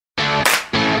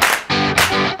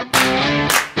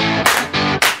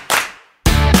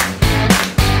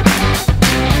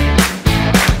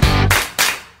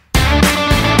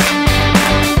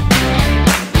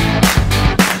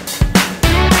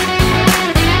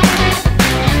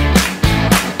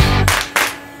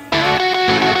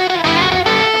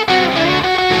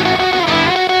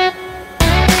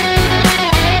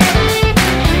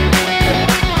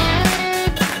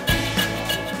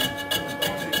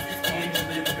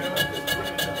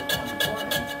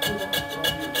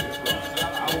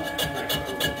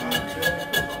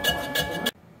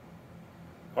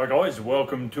guys,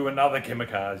 welcome to another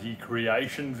Kamikaze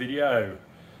creation video.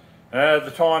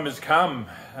 The time has come.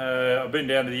 I've been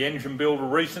down to the engine builder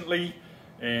recently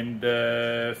and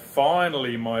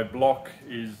finally my block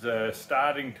is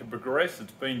starting to progress.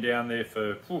 It's been down there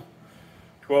for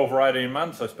 12 or 18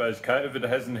 months. I suppose COVID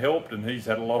hasn't helped and he's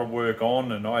had a lot of work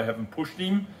on and I haven't pushed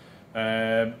him.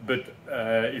 But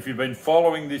if you've been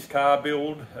following this car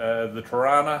build, the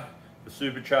Torana, the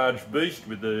supercharged beast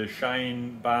with the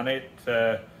Shane Barnett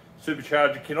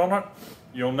supercharger kit on it,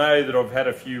 you'll know that I've had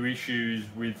a few issues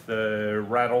with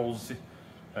rattles,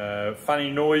 funny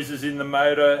noises in the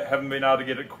motor, haven't been able to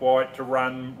get it quite to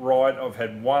run right. I've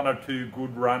had one or two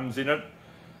good runs in it,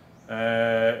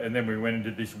 and then we went into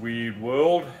this weird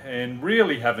world and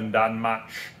really haven't done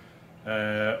much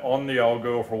on the old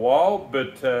girl for a while.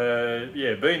 But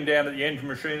yeah, being down at the engine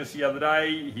machinist the other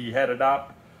day, he had it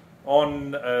up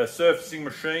on a surfacing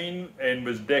machine and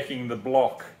was decking the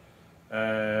block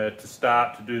to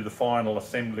start to do the final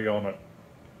assembly on it.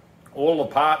 All the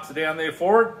parts are down there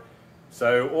for it,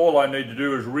 so all I need to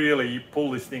do is really pull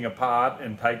this thing apart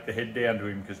and take the head down to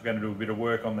him, because we're going to do a bit of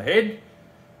work on the head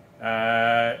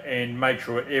and make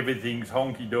sure everything's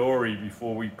honky-dory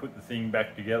before we put the thing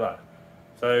back together.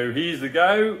 So here's the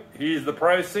go, here's the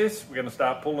process. We're going to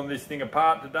start pulling this thing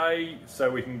apart today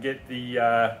so we can get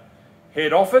the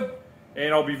head off it,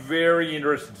 and I'll be very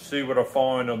interested to see what I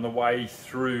find on the way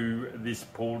through this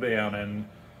pull down. And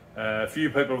a few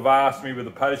people have asked me with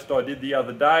a post I did the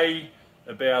other day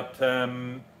about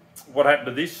what happened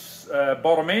to this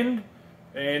bottom end,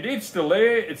 and it's still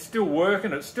there, it's still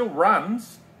working, it still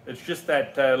runs. It's just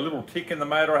that little tick in the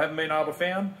motor I haven't been able to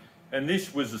find. And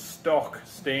this was a stock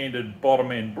standard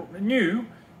bottom end, new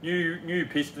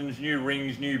pistons, new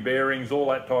rings, new bearings, all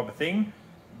that type of thing.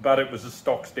 But it was a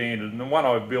stock standard, and the one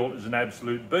I've built is an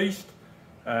absolute beast,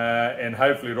 and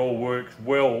hopefully it all works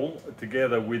well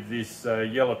together with this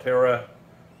Yellow Terra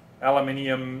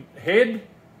aluminium head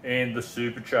and the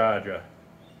supercharger.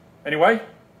 Anyway,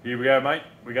 here we go, mate.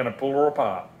 We're going to pull her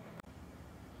apart.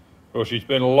 Well, it's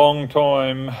been a long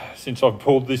time since I've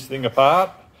pulled this thing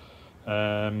apart, but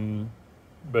I'm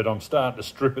starting to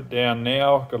strip it down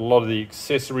now. Got a lot of the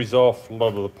accessories off, a lot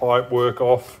of the pipe work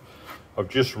off. I've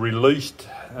just released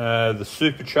the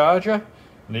supercharger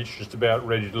and it's just about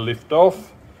ready to lift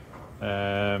off.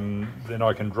 Then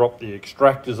I can drop the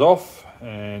extractors off,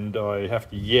 and I have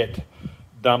to yet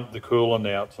dump the coolant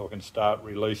out so I can start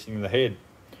releasing the head.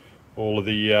 All of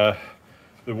the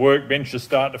workbench is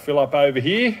starting to fill up over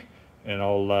here, and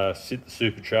I'll sit the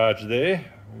supercharger there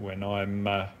when I'm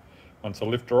once I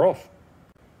lift her off.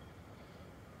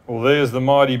 Well, there's the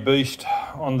mighty beast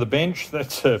on the bench.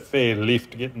 That's a fair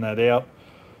lift getting that out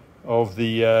of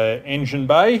the engine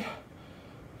bay,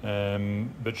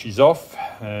 but she's off,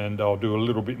 and I'll do a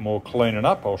little bit more cleaning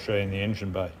up. I'll show you in the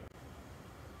engine bay.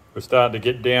 We're starting to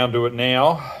get down to it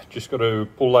now. Just got to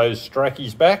pull those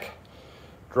strackies back,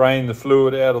 drain the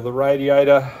fluid out of the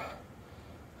radiator,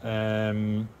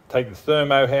 take the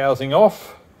thermo housing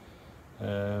off,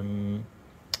 undo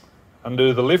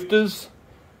the lifters,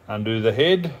 undo the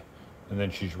head, and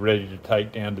then she's ready to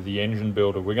take down to the engine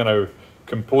builder. We're going to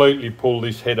completely pull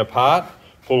this head apart,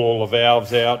 pull all the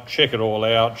valves out, check it all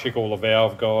out, check all the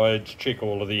valve guides, check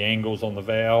all of the angles on the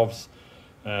valves,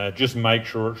 just make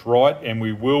sure it's right. And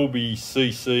we will be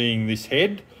CCing this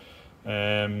head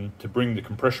to bring the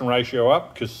compression ratio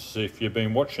up, because if you've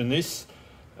been watching this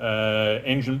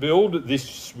engine build,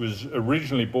 this was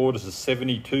originally bought as a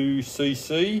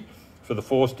 72cc for the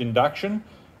forced induction.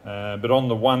 But on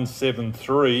the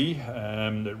 173,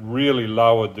 it really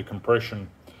lowered the compression.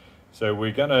 So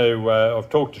we're going to, I've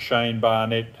talked to Shane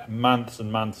Barnett months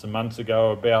and months and months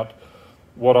ago about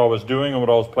what I was doing and what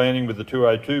I was planning with the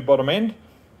 202 bottom end,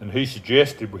 and he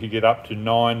suggested we get up to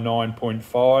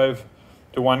 9.5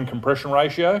 to 1 compression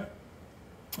ratio.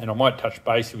 And I might touch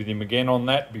base with him again on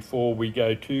that before we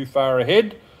go too far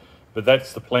ahead. But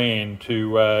that's the plan.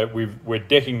 We're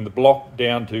decking the block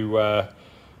down to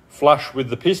flush with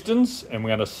the pistons, and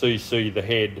we're going to CC the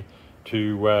head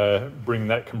to bring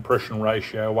that compression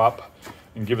ratio up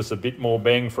and give us a bit more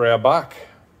bang for our buck.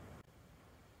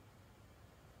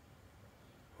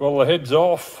 Well, the head's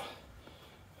off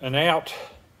and out.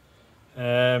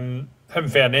 Haven't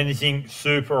found anything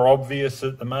super obvious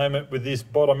at the moment with this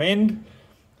bottom end.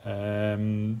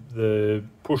 The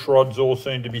push rods all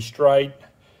seem to be straight.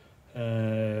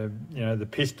 The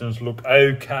pistons look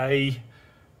okay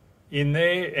in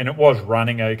there, and it was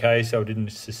running okay, so I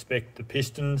didn't suspect the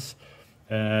pistons.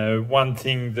 One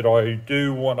thing that I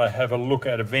do want to have a look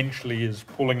at eventually is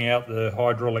pulling out the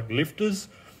hydraulic lifters,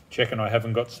 checking I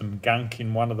haven't got some gunk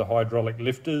in one of the hydraulic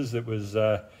lifters that was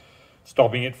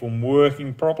stopping it from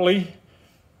working properly.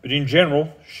 But in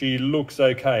general, she looks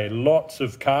okay. Lots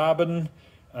of carbon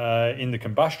in the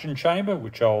combustion chamber,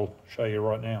 which I'll show you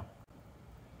right now.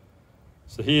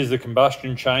 So here's the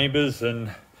combustion chambers,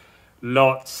 and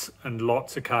lots and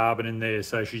lots of carbon in there.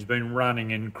 So she's been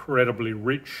running incredibly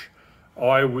rich,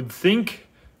 I would think.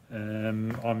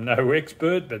 I'm no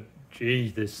expert, but gee,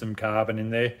 there's some carbon in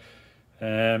there.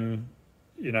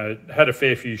 You know, had a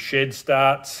fair few shed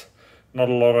starts, not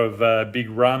a lot of big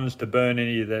runs to burn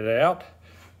any of that out.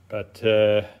 But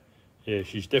yeah,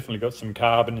 she's definitely got some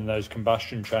carbon in those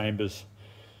combustion chambers.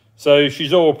 So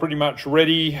she's all pretty much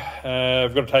ready.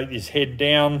 I've got to take this head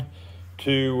down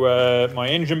to my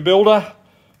engine builder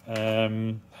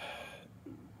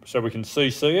so we can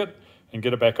CC it and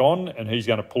get it back on, and he's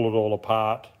going to pull it all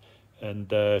apart and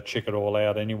check it all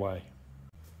out anyway.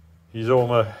 Here's all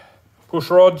my push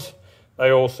rods. They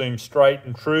all seem straight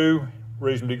and true,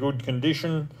 reasonably good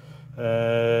condition.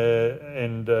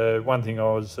 And one thing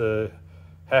I was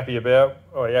happy about,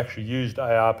 I actually used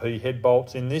ARP head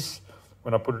bolts in this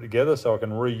when I put it together, so I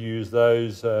can reuse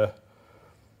those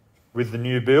with the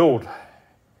new build.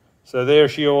 So there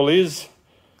she all is,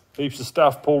 heaps of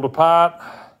stuff pulled apart.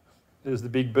 There's the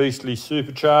big beastly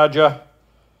supercharger.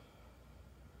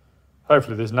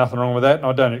 Hopefully there's nothing wrong with that, and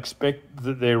I don't expect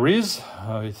that there is.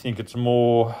 I think it's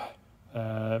more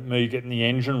me getting the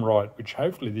engine right, which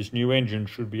hopefully this new engine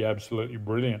should be absolutely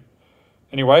brilliant.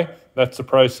 Anyway, that's the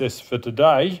process for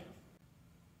today.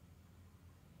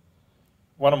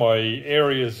 One of my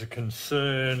areas of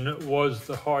concern was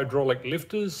the hydraulic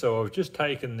lifters, so I've just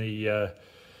taken the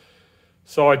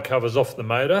side covers off the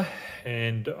motor,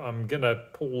 and I'm going to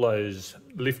pull those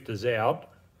lifters out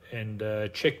and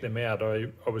check them out.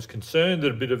 I was concerned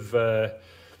that a bit of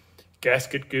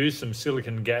gasket goo, some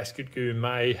silicon gasket goo,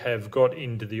 may have got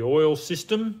into the oil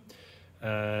system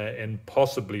and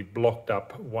possibly blocked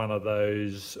up one of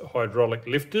those hydraulic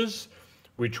lifters,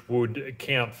 which would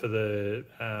account for the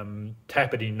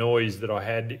tappety noise that I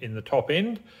had in the top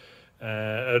end.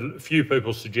 A few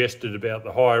people suggested about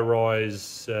the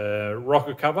high-rise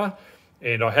rocker cover,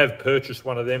 and I have purchased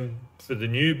one of them for the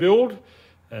new build,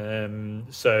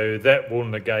 so that will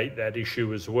negate that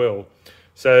issue as well.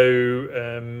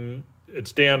 So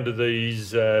it's down to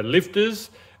these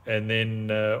lifters, and then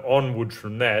onwards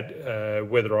from that,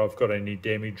 whether I've got any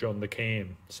damage on the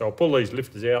cam. So I'll pull these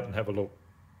lifters out and have a look.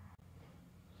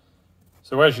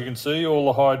 So as you can see, all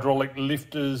the hydraulic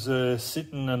lifters are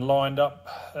sitting and lined up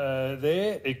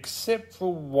there, except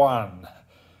for one.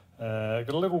 Got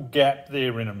a little gap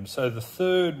there in them. So the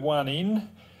third one in,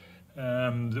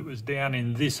 that was down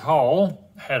in this hole,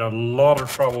 had a lot of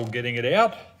trouble getting it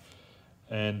out,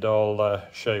 and I'll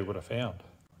show you what I found.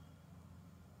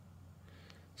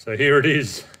 So here it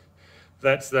is.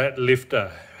 That's that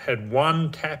lifter. Had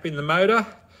one tap in the motor.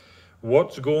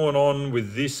 What's going on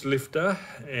with this lifter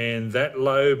and that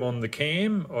lobe on the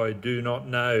cam, I do not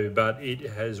know, but it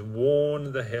has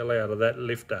worn the hell out of that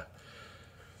lifter.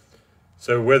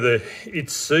 So whether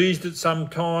it's seized at some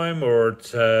time or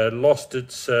it's lost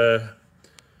its, who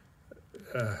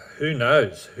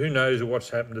knows? Who knows what's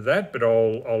happened to that, but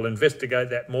I'll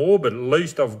investigate that more, but at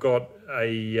least I've got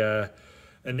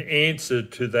an answer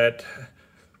to that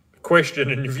question.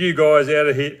 And if you guys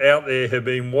out there have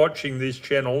been watching this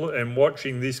channel and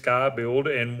watching this car build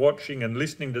and watching and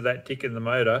listening to that tick in the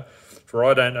motor for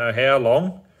I don't know how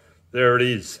long, there it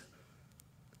is.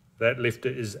 That lifter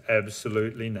is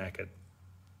absolutely knackered.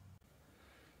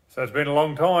 So it's been a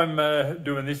long time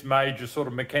doing this major sort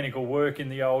of mechanical work in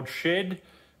the old shed.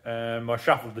 I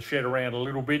shuffled the shed around a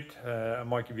little bit. I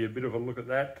might give you a bit of a look at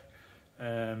that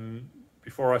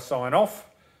before I sign off.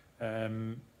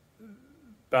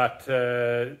 But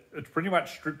it's pretty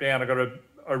much stripped down.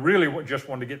 I really just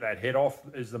want to get that head off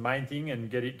is the main thing and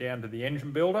get it down to the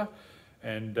engine builder.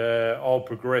 And I'll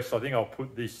progress. I think I'll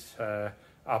put this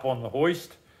up on the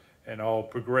hoist, and I'll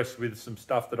progress with some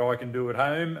stuff that I can do at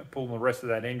home, pull the rest of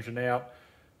that engine out,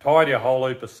 tidy a whole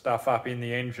heap of stuff up in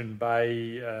the engine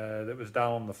bay that was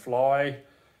done on the fly,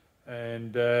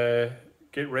 and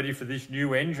get ready for this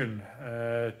new engine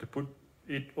to put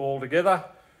it all together.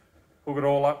 Hook it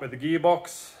all up with the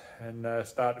gearbox and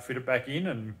start to fit it back in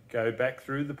and go back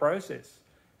through the process.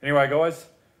 Anyway, guys,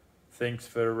 thanks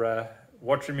for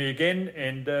watching me again,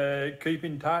 and keep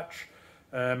in touch.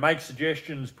 Make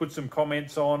suggestions, put some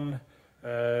comments on,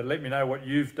 let me know what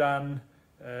you've done,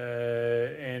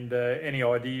 and any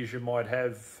ideas you might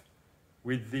have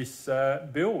with this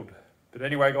build. But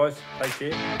anyway, guys,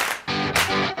 take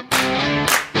care.